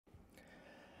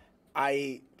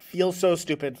I feel so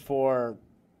stupid for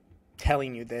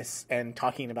telling you this and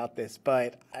talking about this,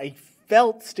 but I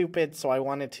felt stupid, so I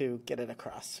wanted to get it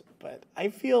across. But I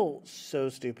feel so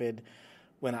stupid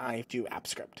when I do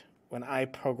AppScript, when I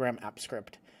program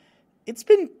AppScript. It's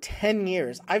been 10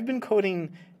 years. I've been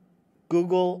coding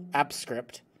Google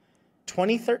AppScript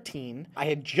 2013. I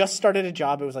had just started a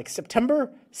job. It was like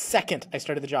September 2nd I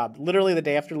started the job, literally the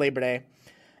day after Labor Day.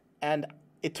 And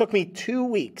it took me 2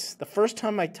 weeks. The first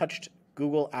time I touched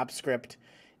Google AppScript,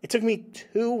 it took me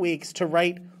 2 weeks to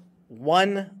write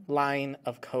one line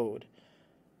of code.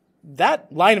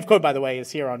 That line of code, by the way,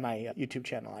 is here on my YouTube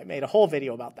channel. I made a whole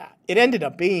video about that. It ended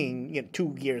up being,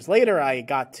 2 years later, I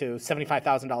got to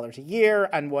 $75,000 a year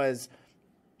and was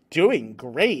doing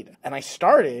great. And I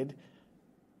started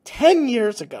 10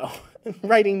 years ago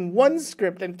writing one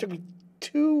script, and it took me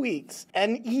 2 weeks.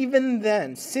 And even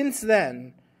then, since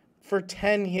then, for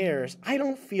 10 years, I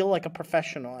don't feel like a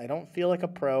professional. I don't feel like a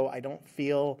pro. I don't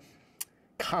feel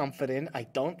confident. I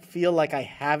don't feel like I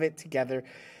have it together.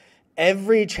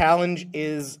 Every challenge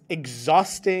is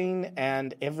exhausting,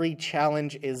 and every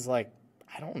challenge is like,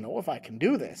 I don't know if I can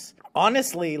do this.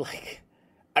 Honestly,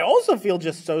 I also feel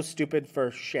just so stupid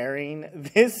for sharing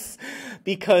this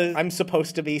because I'm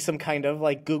supposed to be some kind of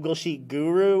Google Sheet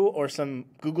guru or some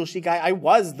Google Sheet guy. I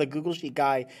was the Google Sheet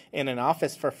guy in an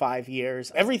office for 5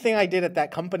 years. Everything I did at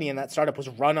that company and that startup was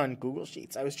run on Google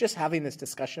Sheets. I was just having this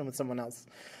discussion with someone else,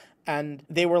 and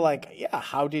they were like, yeah,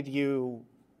 how did you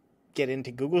get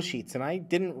into Google Sheets? And I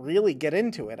didn't really get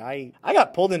into it. I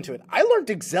got pulled into it. I learned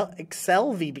Excel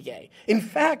VBA. In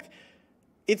fact,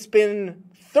 it's been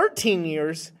 13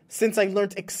 years since I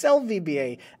learned Excel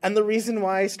VBA. And the reason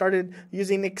why I started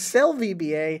using Excel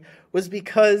VBA was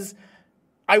because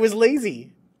I was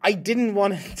lazy. I didn't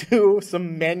want to do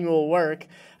some manual work.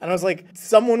 And I was like,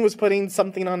 someone was putting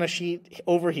something on a sheet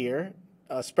over here,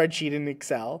 a spreadsheet in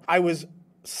Excel. I was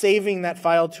saving that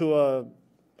file to a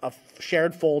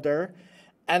shared folder,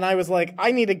 and I was like,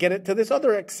 I need to get it to this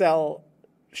other Excel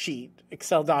sheet,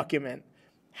 Excel document.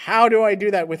 How do I do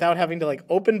that without having to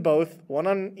open both, one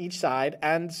on each side,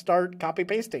 and start copy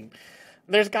pasting?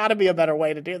 There's got to be a better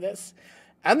way to do this.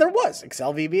 And there was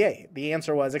Excel VBA. The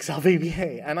answer was Excel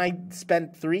VBA. And I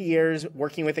spent 3 years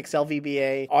working with Excel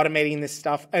VBA, automating this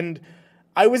stuff. And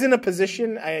I was in a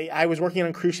position, I was working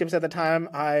on cruise ships at the time.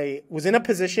 I was in a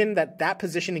position that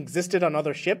position existed on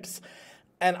other ships.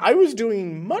 And I was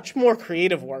doing much more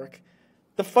creative work.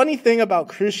 The funny thing about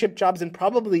cruise ship jobs, and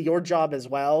probably your job as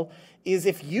well, is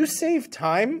if you save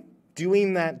time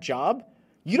doing that job,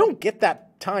 you don't get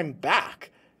that time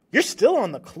back. You're still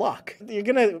on the clock. You're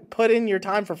going to put in your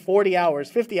time for 40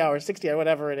 hours, 50 hours, 60 hours,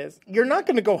 whatever it is. You're not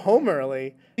going to go home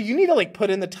early. You need to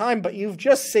put in the time, but you've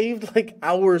just saved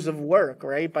hours of work,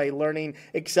 right? By learning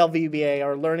Excel VBA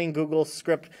or learning Google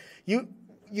Script.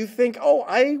 You think, oh,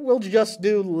 I will just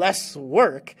do less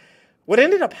work. What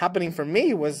ended up happening for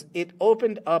me was it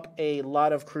opened up a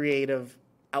lot of creative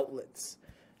outlets.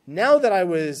 Now that I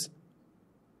was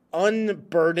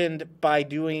unburdened by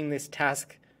doing this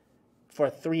task for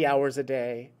 3 hours a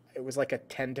day, it was like a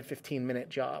 10 to 15 minute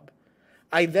job.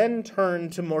 I then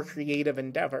turned to more creative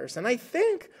endeavors. And I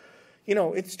think,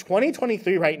 it's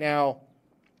 2023 right now.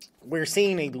 We're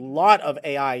seeing a lot of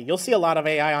AI. You'll see a lot of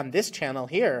AI on this channel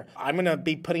here. I'm going to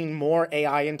be putting more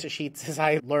AI into Sheets as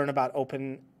I learn about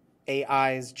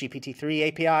OpenAI's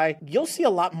GPT-3 API. You'll see a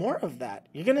lot more of that.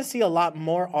 You're going to see a lot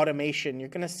more automation. You're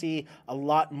going to see a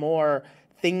lot more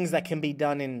things that can be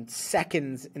done in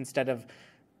seconds instead of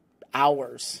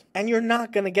hours. And you're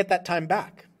not going to get that time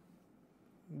back.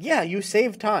 Yeah, you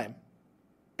save time,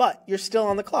 but you're still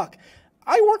on the clock.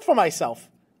 I work for myself.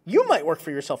 You might work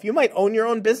for yourself. You might own your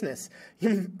own business.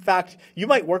 In fact, you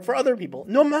might work for other people.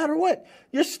 No matter what,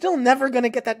 you're still never going to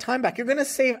get that time back. You're going to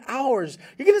save hours.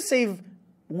 You're going to save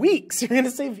weeks. You're going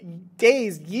to save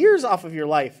days, years off of your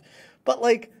life. But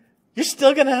you're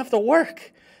still going to have to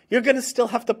work. You're going to still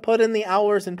have to put in the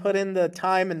hours and put in the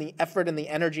time and the effort and the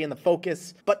energy and the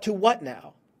focus. But to what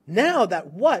now? Now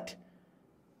that what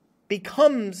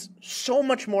becomes so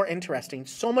much more interesting,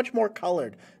 so much more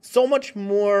colored, so much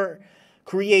more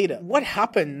creative. What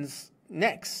happens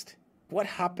next? What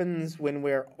happens when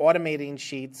we're automating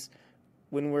Sheets,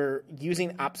 when we're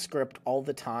using AppScript all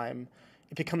the time?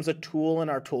 It becomes a tool in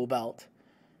our tool belt.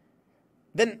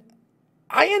 Then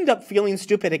I end up feeling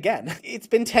stupid again. It's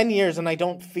been 10 years and I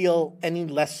don't feel any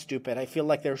less stupid. I feel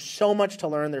like there's so much to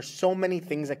learn. There's so many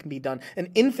things that can be done,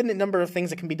 an infinite number of things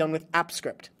that can be done with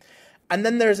AppScript. And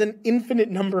then there's an infinite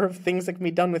number of things that can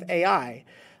be done with AI.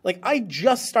 I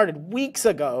just started weeks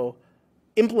ago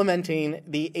implementing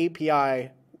the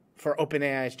API for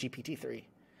OpenAI's GPT-3.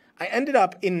 I ended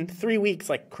up in 3 weeks,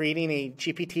 like creating a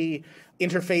GPT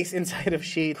interface inside of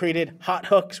Sheet, created hot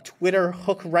hooks, Twitter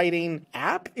hook writing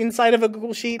app inside of a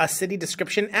Google Sheet, a city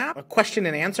description app, a question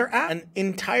and answer app, an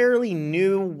entirely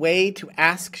new way to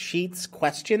ask Sheets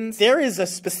questions. There is a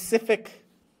specific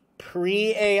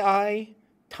pre-AI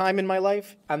time in my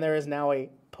life, and there is now a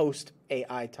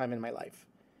post-AI time in my life.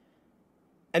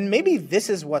 And maybe this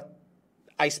is what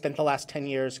I spent the last 10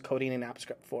 years coding in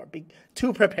AppScript for,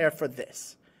 to prepare for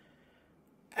this.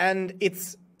 And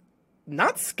it's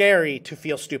not scary to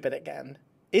feel stupid again.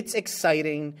 It's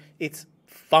exciting, it's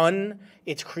fun,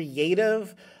 it's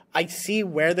creative. I see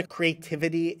where the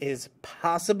creativity is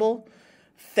possible.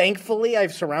 Thankfully,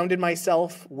 I've surrounded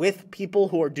myself with people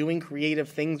who are doing creative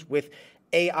things with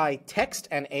AI text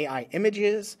and AI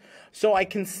images, so I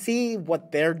can see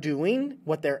what they're doing,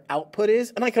 what their output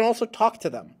is, and I can also talk to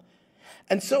them.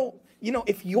 And so,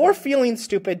 if you're feeling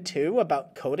stupid too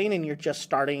about coding and you're just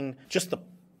starting just the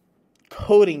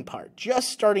coding part, just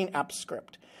starting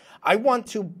AppScript, I want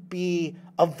to be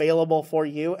available for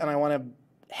you and I want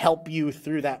to help you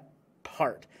through that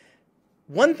part.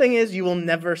 One thing is you will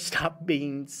never stop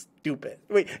being stupid.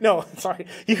 Wait, no, sorry.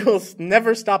 You will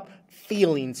never stop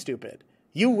feeling stupid.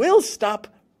 You will stop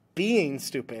being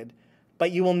stupid,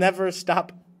 but you will never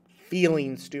stop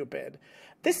feeling stupid.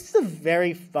 This is a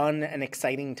very fun and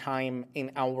exciting time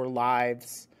in our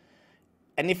lives.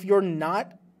 And if you're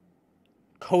not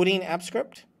coding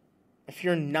AppScript, if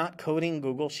you're not coding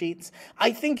Google Sheets,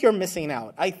 I think you're missing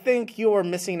out. I think you're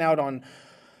missing out on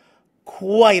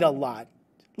quite a lot.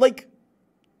 Like,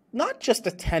 not just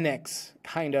a 10x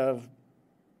kind of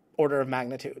order of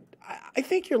magnitude. I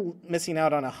think you're missing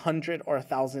out on 100 or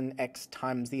 1,000x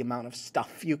times the amount of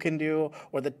stuff you can do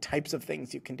or the types of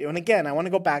things you can do. And again, I want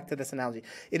to go back to this analogy.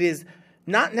 It is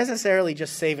not necessarily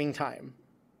just saving time.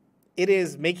 It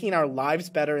is making our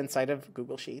lives better inside of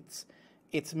Google Sheets.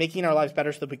 It's making our lives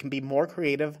better so that we can be more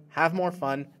creative, have more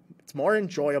fun. It's more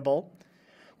enjoyable.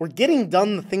 We're getting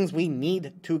done the things we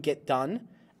need to get done,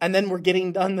 and then we're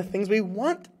getting done the things we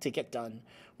want to get done.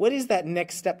 What is that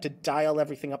next step to dial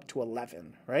everything up to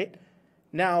 11, right?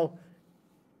 Now,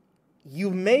 you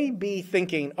may be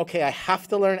thinking, okay, I have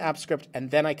to learn AppScript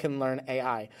and then I can learn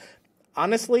AI.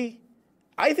 Honestly,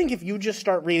 I think if you just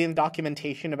start reading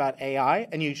documentation about AI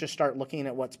and you just start looking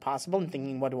at what's possible and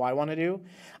thinking, what do I want to do?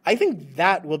 I think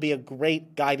that will be a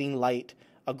great guiding light,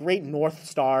 a great North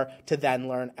Star to then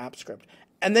learn AppScript.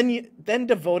 And then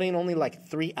devoting only like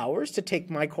 3 hours to take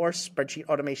my course, Spreadsheet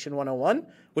Automation 101,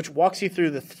 which walks you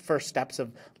through the first steps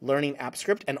of learning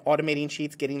AppScript and automating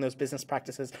sheets, getting those business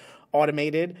practices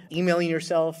automated, emailing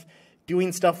yourself,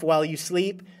 doing stuff while you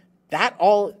sleep.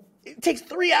 It takes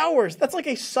 3 hours. That's like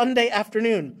a Sunday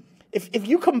afternoon. If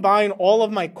you combine all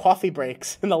of my coffee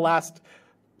breaks in the last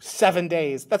 7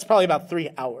 days, that's probably about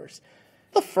 3 hours.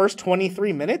 The first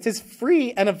 23 minutes is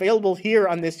free and available here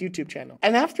on this YouTube channel.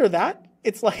 And after that,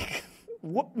 it's like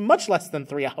much less than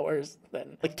 3 hours,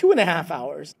 then like 2.5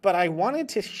 hours. But I wanted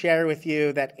to share with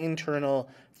you that internal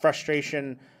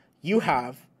frustration you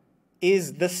have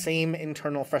is the same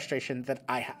internal frustration that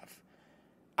I have.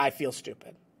 I feel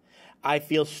stupid. I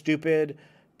feel stupid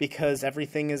because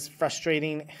everything is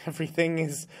frustrating. Everything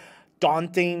is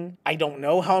daunting. I don't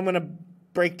know how I'm going to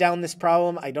break down this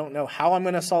problem. I don't know how I'm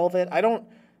going to solve it. I don't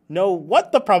know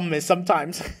what the problem is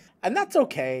sometimes. And that's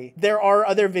okay. There are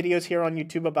other videos here on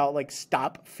YouTube about like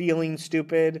stop feeling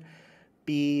stupid,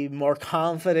 be more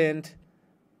confident.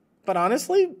 But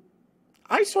honestly,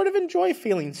 I sort of enjoy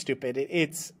feeling stupid.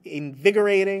 It's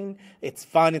invigorating, it's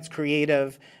fun, it's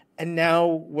creative, and now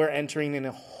we're entering in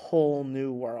a whole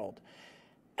new world.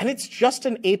 And it's just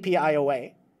an API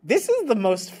away. This is the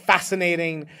most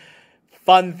fascinating,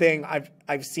 fun thing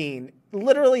I've seen.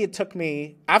 Literally, it took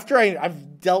me, after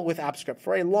I've dealt with AppScript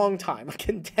for a long time, like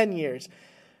in 10 years,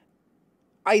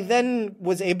 I then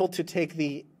was able to take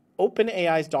the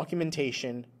OpenAI's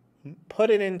documentation, put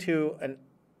it into an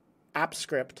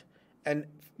AppScript, and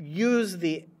use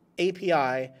the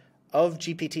API of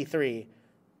GPT-3,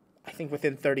 I think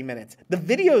within 30 minutes. The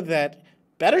video that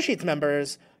BetterSheets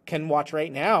members can watch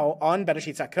right now on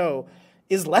bettersheets.co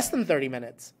is less than 30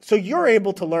 minutes. So you're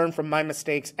able to learn from my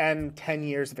mistakes and 10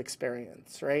 years of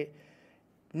experience, right?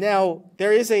 Now,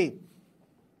 there is a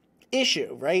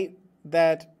issue, right?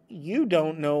 That you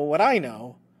don't know what I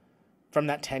know from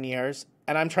that 10 years,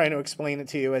 and I'm trying to explain it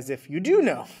to you as if you do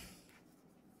know.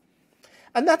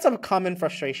 And that's a common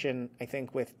frustration, I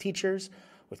think, with teachers,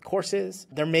 with courses.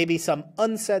 There may be some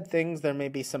unsaid things. There may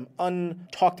be some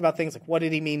untalked about things, like what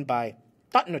did he mean by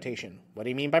dot notation? What do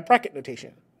you mean by bracket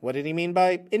notation? What did he mean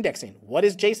by indexing? What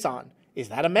is JSON? Is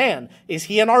that a man? Is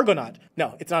he an Argonaut?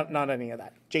 No, it's not any of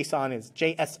that. JSON is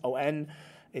JSON.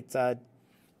 It's a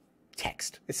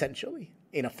text, essentially,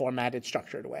 in a formatted,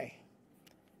 structured way.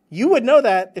 You would know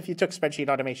that if you took Spreadsheet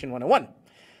Automation 101.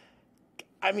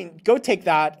 I mean, go take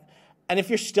that, and if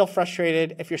you're still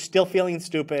frustrated, if you're still feeling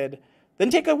stupid, then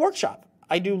take a workshop.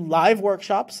 I do live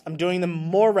workshops. I'm doing them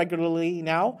more regularly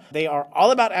now. They are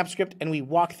all about AppScript, and we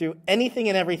walk through anything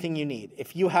and everything you need.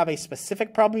 If you have a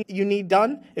specific problem you need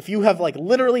done, if you have like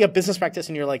literally a business practice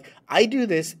and you're like, I do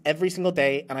this every single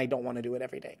day and I don't want to do it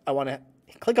every day. I want to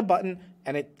click a button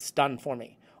and it's done for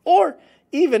me. Or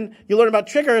even you learn about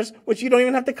triggers, which you don't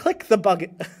even have to click the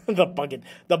button. The button.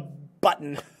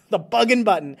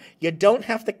 You don't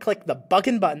have to click the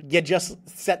button. You just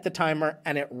set the timer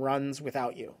and it runs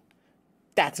without you.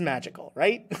 That's magical,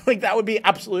 right? Like that would be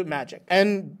absolute magic.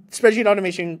 And Spreadsheet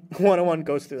Automation 101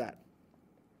 goes through that.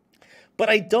 But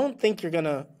I don't think you're going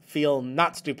to feel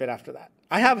not stupid after that.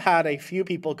 I have had a few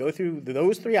people go through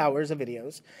those 3 hours of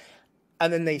videos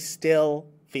and then they still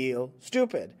feel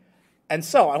stupid. And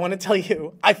so I want to tell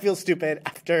you, I feel stupid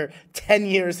after 10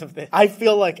 years of this. I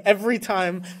feel like every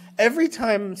time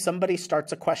somebody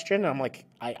starts a question, I'm like,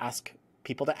 I ask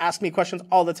people to ask me questions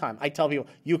all the time. I tell people,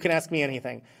 you can ask me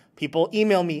anything. People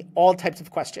email me all types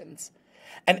of questions.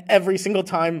 And every single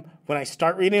time when I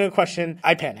start reading a question,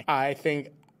 I panic. I think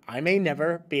I may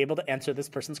never be able to answer this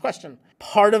person's question.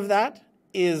 Part of that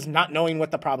is not knowing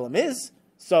what the problem is.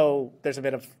 So there's a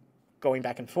bit of going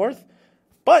back and forth.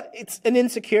 But it's an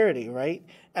insecurity, right?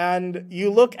 And you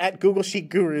look at Google Sheet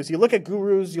gurus, you look at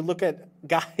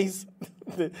guys,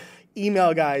 the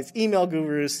email guys, email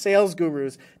gurus, sales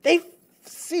gurus. They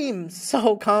seem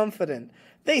so confident.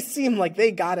 They seem like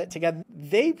they got it together.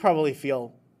 They probably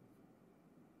feel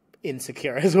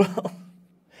insecure as well.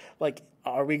 Like,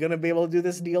 are we going to be able to do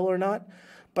this deal or not?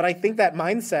 But I think that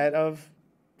mindset of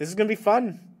this is going to be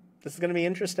fun. This is going to be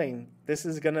interesting. This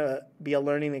is going to be a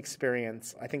learning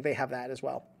experience. I think they have that as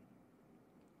well.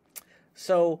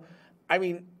 So, I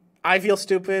mean, I feel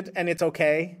stupid and it's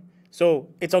okay. So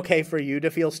it's okay for you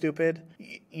to feel stupid.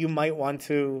 You might want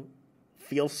to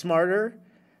feel smarter.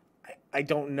 I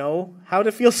don't know how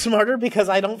to feel smarter because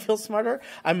I don't feel smarter.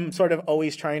 I'm sort of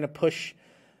always trying to push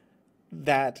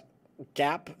that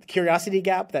gap, curiosity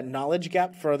gap, that knowledge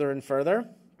gap further and further.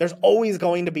 There's always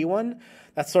going to be one.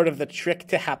 That's sort of the trick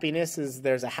to happiness is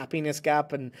there's a happiness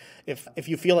gap. And if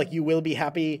you feel like you will be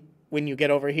happy when you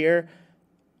get over here,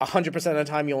 100% of the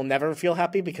time you'll never feel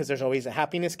happy because there's always a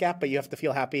happiness gap, but you have to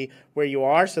feel happy where you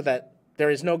are so that there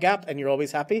is no gap and you're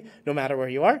always happy no matter where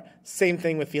you are. Same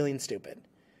thing with feeling stupid.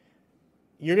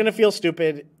 You're going to feel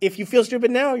stupid. If you feel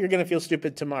stupid now, you're going to feel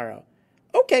stupid tomorrow.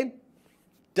 Okay.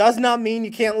 Does not mean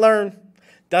you can't learn.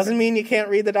 Doesn't mean you can't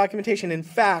read the documentation. In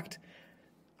fact,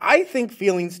 I think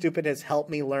feeling stupid has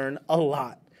helped me learn a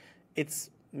lot.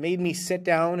 It's made me sit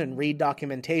down and read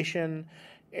documentation.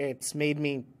 It's made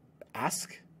me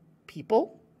ask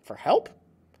people for help.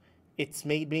 It's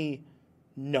made me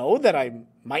know that I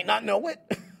might not know it.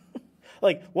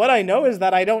 Like, what I know is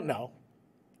that I don't know.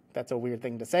 That's a weird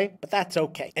thing to say, but that's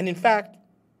okay. And in fact,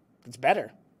 it's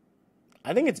better.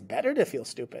 I think it's better to feel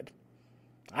stupid.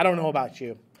 I don't know about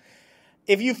you.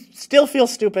 If you still feel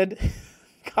stupid,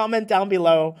 comment down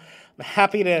below. I'm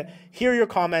happy to hear your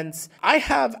comments. I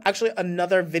have actually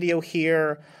another video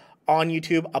here on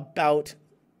YouTube about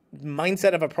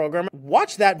mindset of a programmer.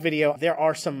 Watch that video. There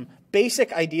are some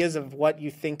basic ideas of what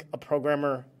you think a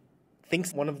programmer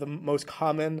thinks. One of the most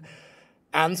common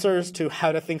answers to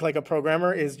how to think like a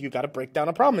programmer is you got to break down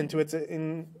a problem into its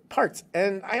in parts.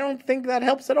 And I don't think that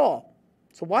helps at all.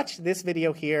 So watch this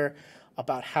video here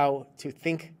about how to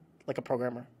think like a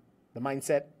programmer, the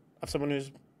mindset of someone who's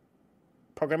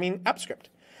programming AppScript.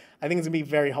 I think it's going to be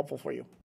very helpful for you.